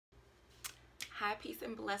Hi, peace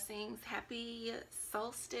and blessings. Happy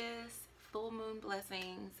solstice, full moon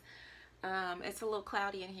blessings. It's a little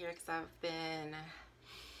cloudy in here because I've been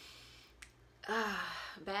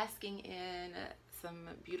basking in some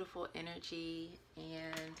beautiful energy,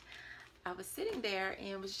 and I was sitting there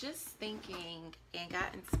and was just thinking and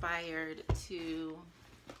got inspired to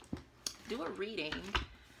do a reading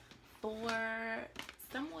for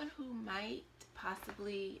someone who might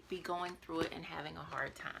possibly be going through it and having a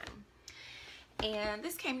hard time. And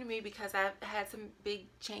this came to me because I've had some big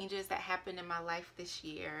changes that happened in my life this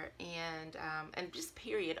year, and just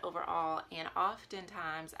period overall. And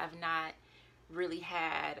oftentimes I've not really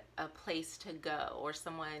had a place to go or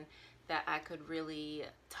someone that I could really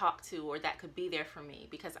talk to or that could be there for me,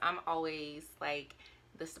 because I'm always like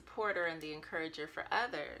the supporter and the encourager for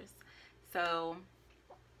others. So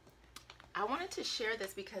I wanted to share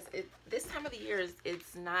this because this time of the year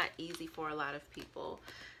it's not easy for a lot of people,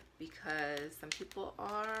 because some people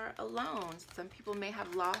are alone. Some people may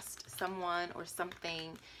have lost someone or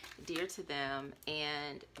something dear to them.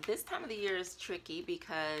 And this time of the year is tricky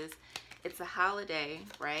because it's a holiday,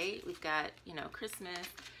 right? We've got, Christmas,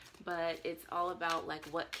 but it's all about like,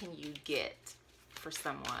 what can you get for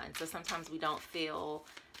someone? So sometimes we don't feel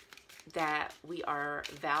that we are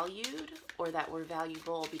valued or that we're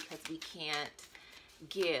valuable because we can't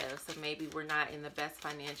give. So maybe we're not in the best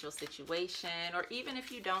financial situation, or even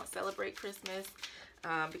if you don't celebrate Christmas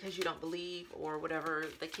because you don't believe, or whatever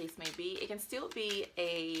the case may be, it can still be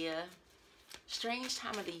a strange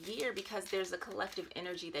time of the year because there's a collective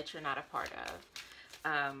energy that you're not a part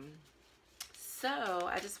of. So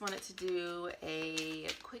I just wanted to do a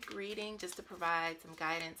quick reading just to provide some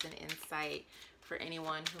guidance and insight for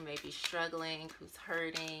anyone who may be struggling, who's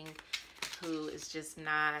hurting, who is just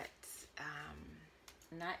not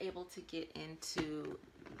able to get into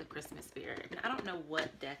the Christmas spirit. And I don't know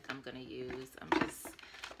what deck I'm going to use.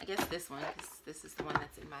 I guess this one, because this is the one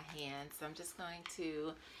that's in my hand. So I'm just going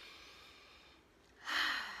to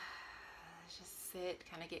just sit,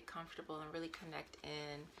 kind of get comfortable and really connect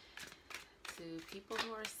in to people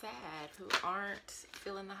who are sad, who aren't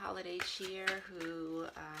feeling the holiday cheer, who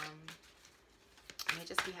may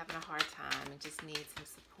just be having a hard time and just need some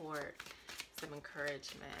support, some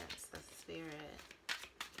encouragement. So Spirit,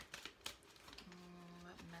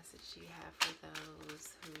 what message do you have for those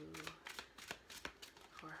who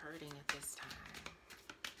are hurting at this time,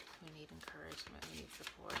 who need encouragement, who need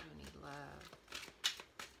support, who need love?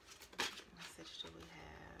 What message do we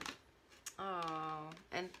have? Oh,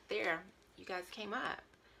 and there, you guys came up.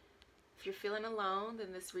 If you're feeling alone,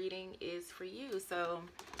 then this reading is for you. So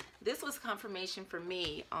this was confirmation for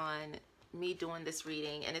me on me doing this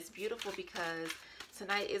reading, and it's beautiful because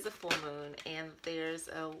tonight is a full moon, and there's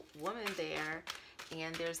a woman there,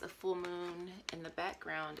 and there's a full moon in the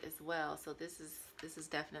background as well. So this is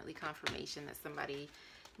definitely confirmation that somebody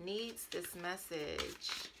needs this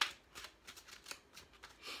message.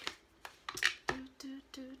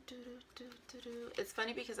 It's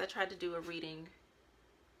funny because I tried to do a reading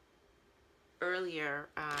earlier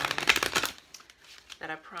that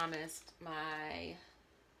I promised my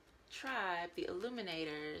tribe, the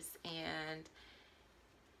Illuminators, and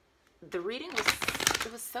the reading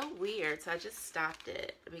was so weird, so I just stopped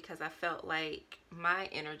it because I felt like my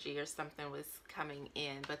energy or something was coming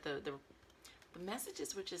in, but the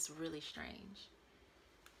messages were just really strange.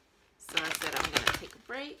 So I said I'm going to take a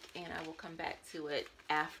break, and I will come back to it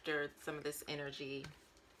after some of this energy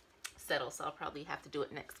settles. So I'll probably have to do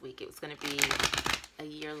it next week. It was going to be a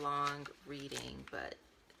year-long reading, but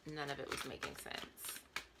none of it was making sense.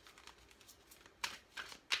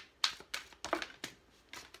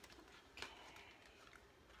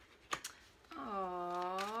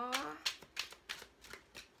 Aww.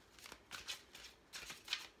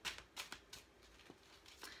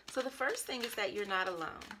 So the first thing is that you're not alone.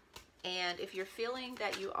 And if you're feeling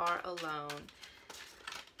that you are alone,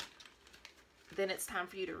 then it's time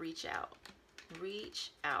for you to reach out.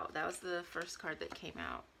 Reach out. That was the first card that came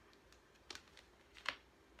out.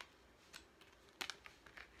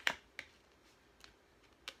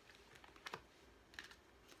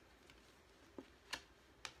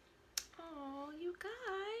 Oh, you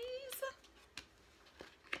guys.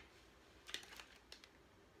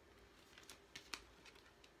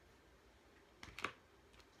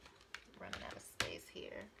 Running out of space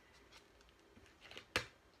here.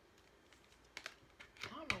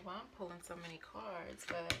 I don't know why I'm pulling so many cards,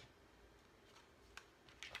 but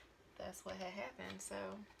that's what had happened. So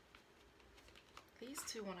these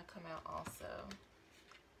two want to come out also.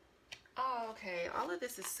 Oh, okay. All of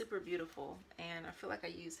this is super beautiful, and I feel like I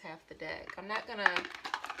used half the deck. I'm not gonna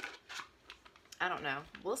I don't know.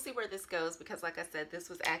 We'll see where this goes because like I said, this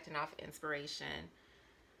was acting off inspiration.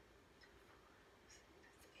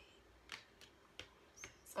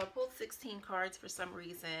 So I pulled 16 cards for some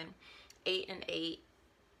reason. 8 and 8.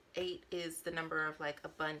 8 is the number of like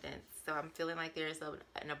abundance. So I'm feeling like there's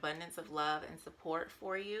an abundance of love and support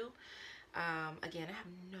for you. Again, I have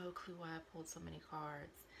no clue why I pulled so many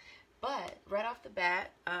cards. But right off the bat,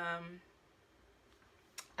 I've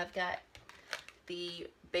got the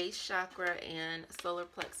base chakra and solar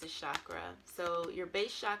plexus chakra. So your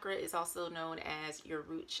base chakra is also known as your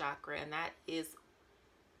root chakra, and that is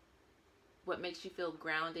what makes you feel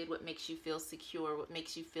grounded, what makes you feel secure, what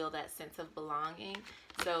makes you feel that sense of belonging.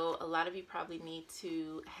 So a lot of you probably need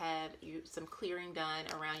to have some clearing done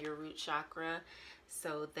around your root chakra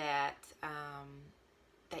so that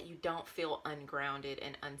that you don't feel ungrounded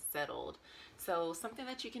and unsettled. So something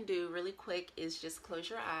that you can do really quick is just close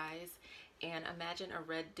your eyes and imagine a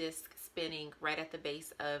red disc spinning right at the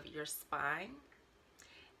base of your spine.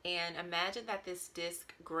 And imagine that this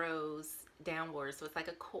disc grows downwards, so it's like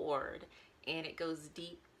a cord, and it goes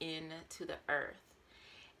deep into the earth.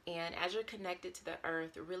 And as you're connected to the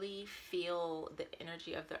earth, really feel the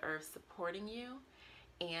energy of the earth supporting you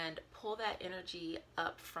and pull that energy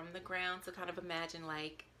up from the ground. So kind of imagine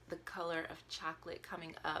like the color of chocolate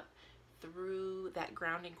coming up through that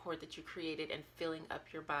grounding cord that you created and filling up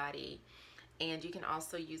your body. And you can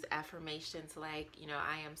also use affirmations like, you know,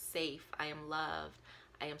 I am safe, I am loved,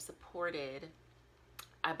 I am supported,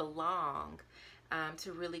 I belong,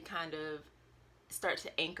 to really kind of start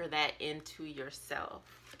to anchor that into yourself.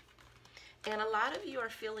 And a lot of you are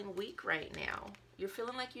feeling weak right now. You're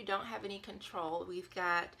feeling like you don't have any control. We've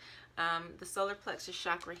got the solar plexus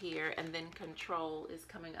chakra here, and then control is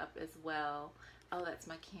coming up as well. Oh, that's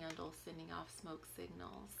my candle sending off smoke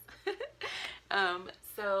signals.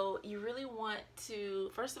 So you really want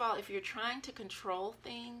to, first of all, if you're trying to control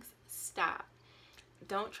things, stop.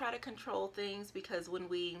 Don't try to control things, because when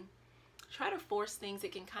we try to force things,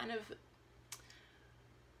 it can kind of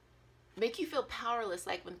make you feel powerless,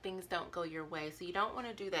 like when things don't go your way. So you don't want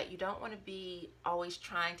to do that. You don't want to be always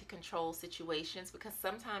trying to control situations, because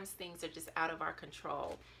sometimes things are just out of our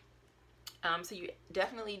control. So you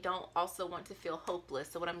definitely don't also want to feel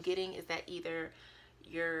hopeless. So what I'm getting is that either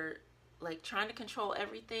you're like trying to control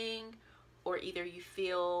everything, or either you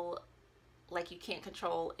feel like you can't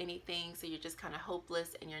control anything, so you're just kind of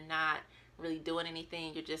hopeless and you're not really doing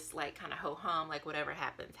anything. You're just like kind of ho-hum, like whatever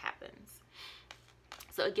happens, happens.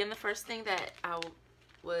 So again, the first thing that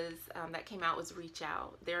that came out was reach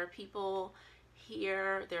out. There are people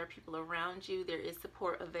here, there are people around you, there is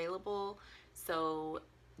support available. So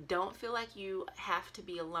don't feel like you have to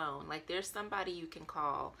be alone. Like there's somebody you can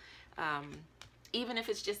call. Even if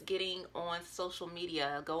it's just getting on social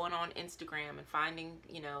media, going on Instagram and finding,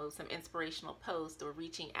 you know, some inspirational post, or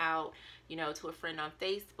reaching out, you know, to a friend on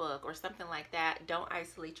Facebook or something like that. Don't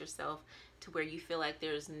isolate yourself to where you feel like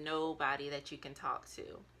there's nobody that you can talk to.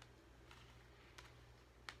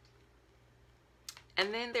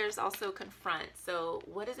 And then there's also confront. So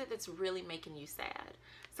what is it that's really making you sad?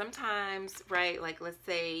 Sometimes, right, like let's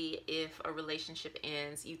say if a relationship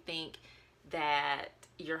ends, you think that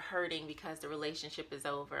you're hurting because the relationship is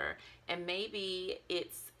over, and maybe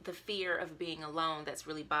it's the fear of being alone that's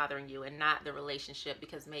really bothering you, and not the relationship,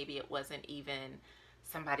 because maybe it wasn't even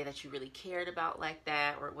somebody that you really cared about like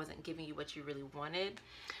that, or it wasn't giving you what you really wanted.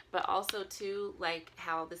 But also too, like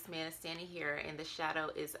how this man is standing here and the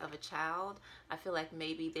shadow is of a child, I feel like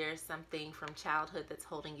maybe there's something from childhood that's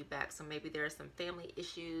holding you back. So maybe there are some family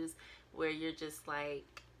issues where you're just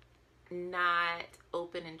like not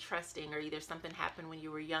open and trusting, or either something happened when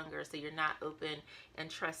you were younger, so you're not open and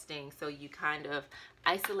trusting, so you kind of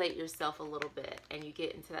isolate yourself a little bit, and you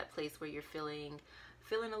get into that place where you're feeling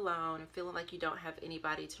alone and feeling like you don't have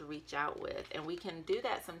anybody to reach out with. And we can do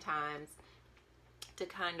that sometimes to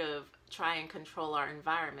kind of try and control our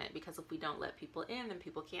environment, because if we don't let people in, then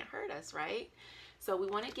people can't hurt us, right? So we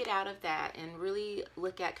want to get out of that and really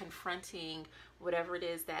look at confronting whatever it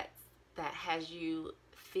is that has you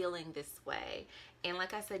feeling this way. And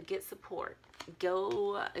like I said, get support.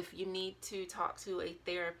 Go, if you need to talk to a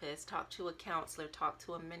therapist, talk to a counselor, talk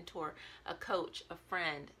to a mentor, a coach, a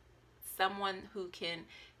friend, someone who can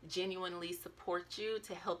genuinely support you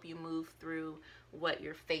to help you move through what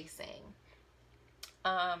you're facing.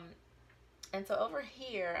 And so over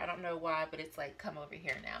here, I don't know why, but it's like come over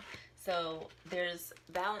here now. So there's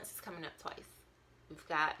balance is coming up twice. We've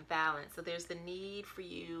got balance. So there's the need for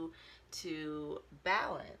you to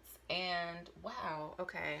balance. And wow,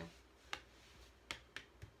 okay.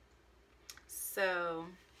 So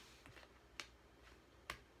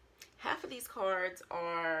half of these cards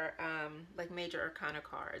are like major arcana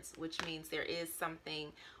cards, which means there is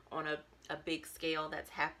something on a big scale that's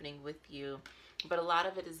happening with you, but a lot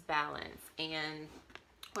of it is balance. And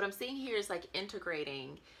what I'm seeing here is like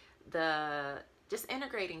integrating just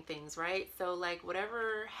integrating things, right? So like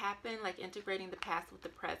whatever happened, like integrating the past with the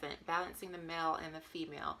present, balancing the male and the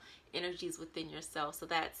female energies within yourself. So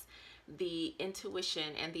that's the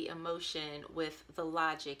intuition and the emotion with the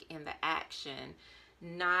logic and the action.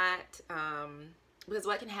 Not because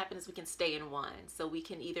what can happen is we can stay in one. So we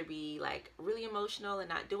can either be like really emotional and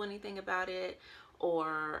not do anything about it,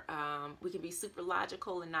 or we can be super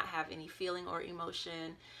logical and not have any feeling or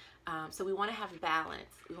emotion. So we want to have balance.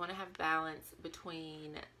 We want to have balance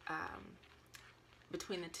between the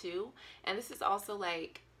two. And this is also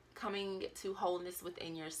like coming to wholeness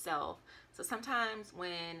within yourself. So sometimes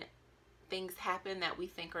when things happen that we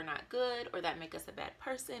think are not good or that make us a bad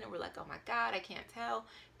person, and we're like, oh my God, I can't tell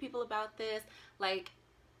people about this. Like,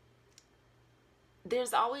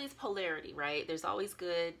 there's always polarity, right? There's always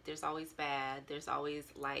good, there's always bad, there's always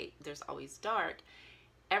light, there's always dark.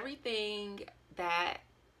 Everything that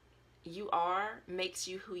you are makes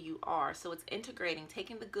you who you are. So it's integrating,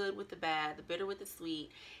 taking the good with the bad, the bitter with the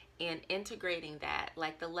sweet, and integrating that.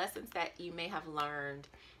 Like the lessons that you may have learned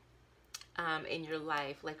in your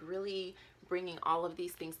life, like really bringing all of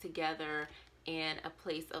these things together in a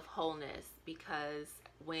place of wholeness. Because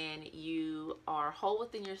when you are whole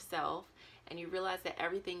within yourself and you realize that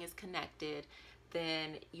everything is connected,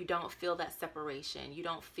 then you don't feel that separation, you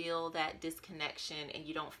don't feel that disconnection, and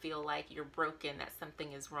you don't feel like you're broken, that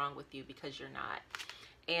something is wrong with you, because you're not.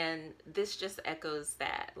 And this just echoes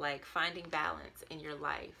that, like finding balance in your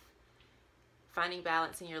life. Finding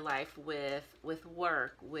balance in your life with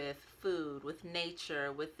work, with food, with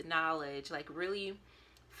nature, with knowledge, like really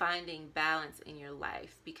finding balance in your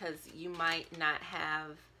life, because you might not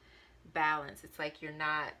have balance. It's like you're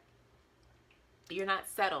not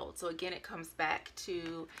settled. So again, it comes back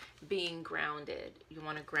to being grounded. You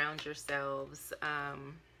want to ground yourselves.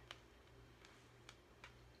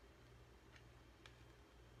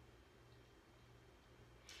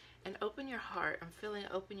 And open your heart. I'm feeling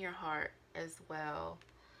open your heart as well.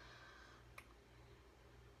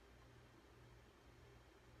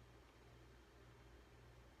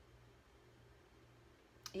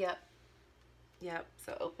 Yep.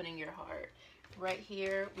 So opening your heart. Right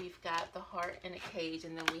here, we've got the heart in a cage,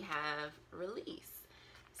 and then we have release.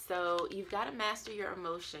 So you've got to master your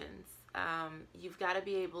emotions. You've got to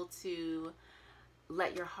be able to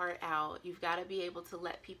let your heart out. You've got to be able to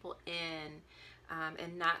let people in.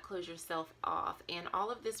 And not close yourself off. And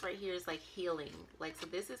all of this right here is like healing. Like, so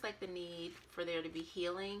this is like the need for there to be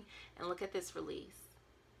healing. And look at this release.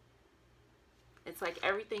 It's like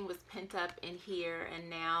everything was pent up in here, and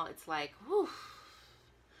now it's like, whew,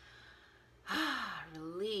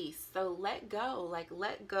 release. So let go, like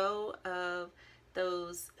let go of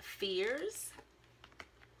those fears,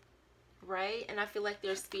 right? And I feel like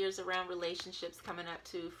there's fears around relationships coming up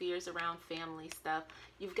too, fears around family stuff.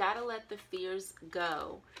 You've got to let the fears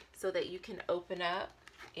go so that you can open up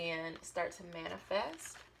and start to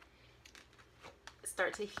manifest,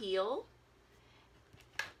 start to heal,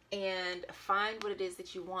 and find what it is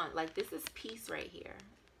that you want. Like this is peace right here.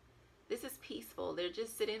 This is peaceful. They're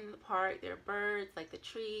just sitting in the park. There are birds, like the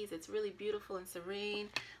trees. It's really beautiful and serene.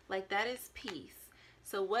 Like that is peace.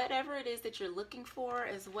 So whatever it is that you're looking for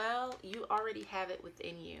as well, you already have it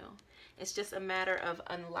within you. It's just a matter of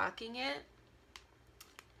unlocking it,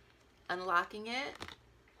 and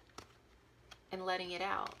letting it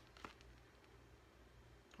out.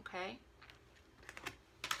 Okay?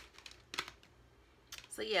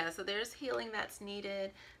 So yeah, so there's healing that's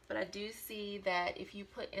needed, but I do see that if you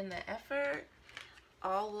put in the effort,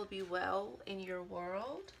 all will be well in your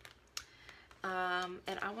world.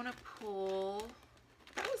 And I want to pull...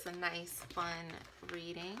 That was a nice, fun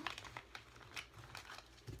reading.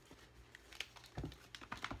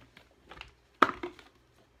 I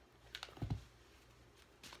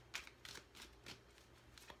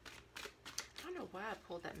don't know why I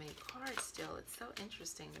pulled that many cards still. It's so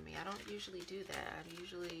interesting to me. I don't usually do that. I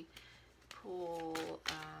usually pull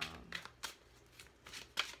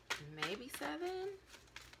maybe 7,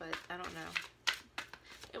 but I don't know.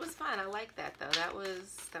 It was fun. I like that though. That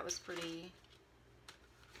was pretty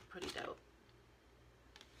dope.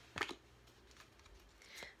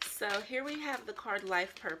 So here we have the card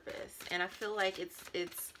Life Purpose, and I feel like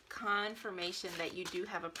it's confirmation that you do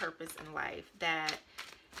have a purpose in life, that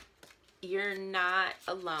you're not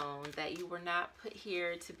alone, that you were not put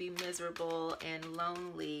here to be miserable and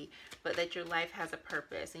lonely, but that your life has a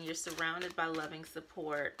purpose and you're surrounded by loving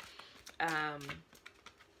support.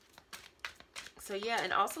 So yeah,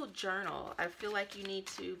 and also journal. I feel like you need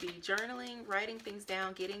to be journaling, writing things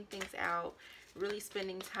down, getting things out, really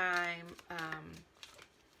spending time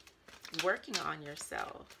working on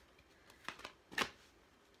yourself.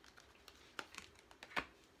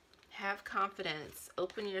 Have confidence.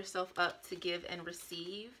 Open yourself up to give and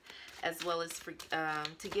receive, as well as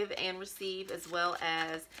to give and receive, as well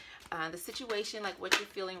as the situation, like what you're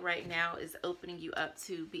feeling right now, is opening you up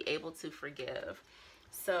to be able to forgive.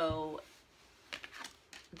 So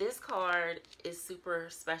this card is super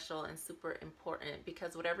special and super important,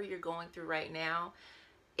 because whatever you're going through right now,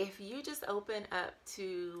 if you just open up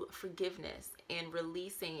to forgiveness and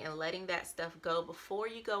releasing and letting that stuff go before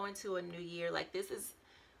you go into a new year, like this is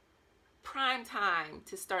prime time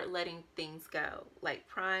to start letting things go. Like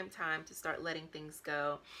prime time to start letting things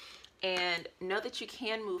go. And know that you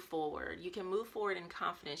can move forward. You can move forward in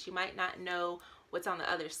confidence. You might not know what's on the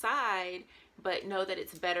other side, but know that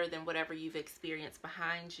it's better than whatever you've experienced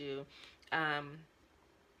behind you.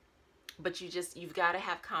 But you've got to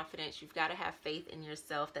have confidence. You've got to have faith in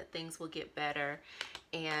yourself that things will get better.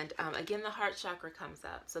 And again, the heart chakra comes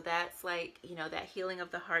up. So that's like, you know, that healing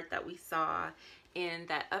of the heart that we saw in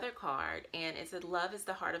that other card. And it said, love is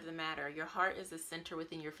the heart of the matter. Your heart is the center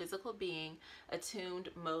within your physical being, attuned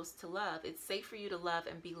most to love. It's safe for you to love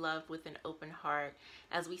and be loved with an open heart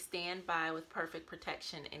as we stand by with perfect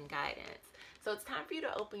protection and guidance. So it's time for you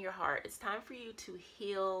to open your heart. It's time for you to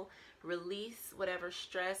heal, release whatever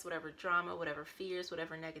stress, whatever drama, whatever fears,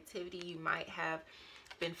 whatever negativity you might have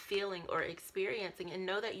been feeling or experiencing, and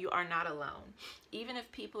know that you are not alone. Even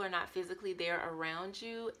if people are not physically there around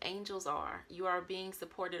you, angels are. You are being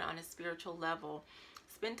supported on a spiritual level.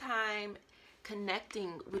 Spend time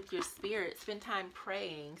connecting with your spirit. Spend time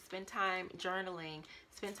praying. Spend time journaling.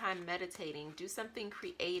 Spend time meditating. Do something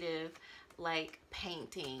creative like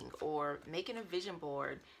painting or making a vision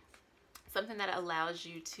board. Something that allows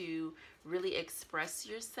you to really express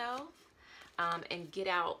yourself and get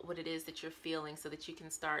out what it is that you're feeling, so that you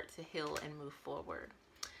can start to heal and move forward.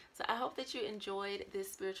 So I hope that you enjoyed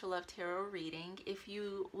this Spiritual Love Tarot reading. If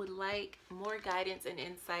you would like more guidance and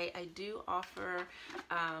insight, I do offer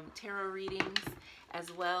tarot readings,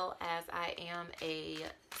 as well as I am a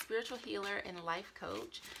spiritual healer and life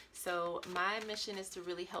coach. So my mission is to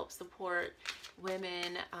really help support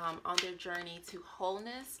women on their journey to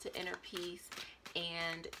wholeness, to inner peace,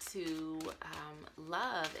 and to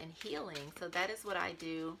love and healing. So that is what I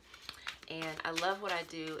do, and I love what I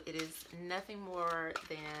do. It is nothing more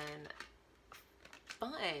than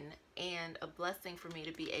fun and a blessing for me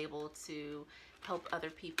to be able to help other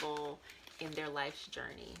people in their life's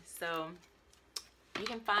journey. So you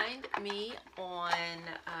can find me on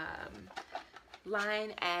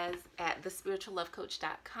line as at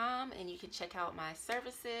thespirituallovecoach.com, and you can check out my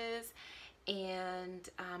services, and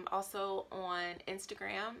also on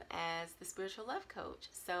Instagram as the Spiritual Love Coach.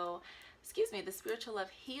 So, excuse me, the Spiritual Love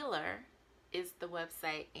Healer is the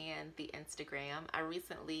website and the Instagram. I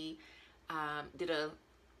recently did a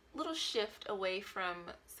little shift away from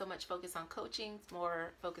so much focus on coaching,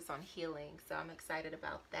 more focus on healing. So I'm excited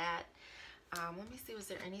about that. Let me see, was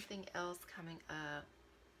there anything else coming up?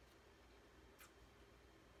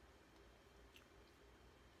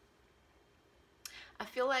 I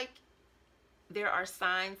feel like there are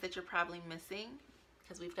signs that you're probably missing,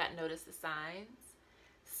 because we've got notice the signs.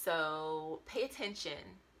 So pay attention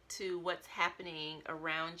to what's happening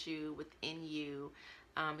around you, within you,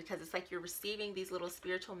 because it's like you're receiving these little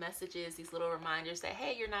spiritual messages, these little reminders that,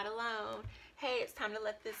 hey, you're not alone. Hey, it's time to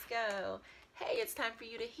let this go. Hey, it's time for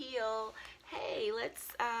you to heal. Hey, let's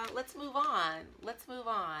move on. Let's move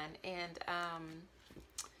on. And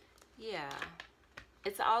yeah.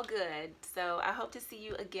 It's all good. So I hope to see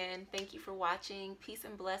you again. Thank you for watching. Peace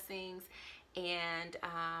and blessings. And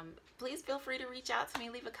please feel free to reach out to me,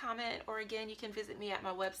 leave a comment, or again, you can visit me at my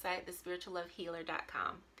website,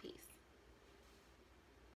 thespirituallovehealer.com. Peace.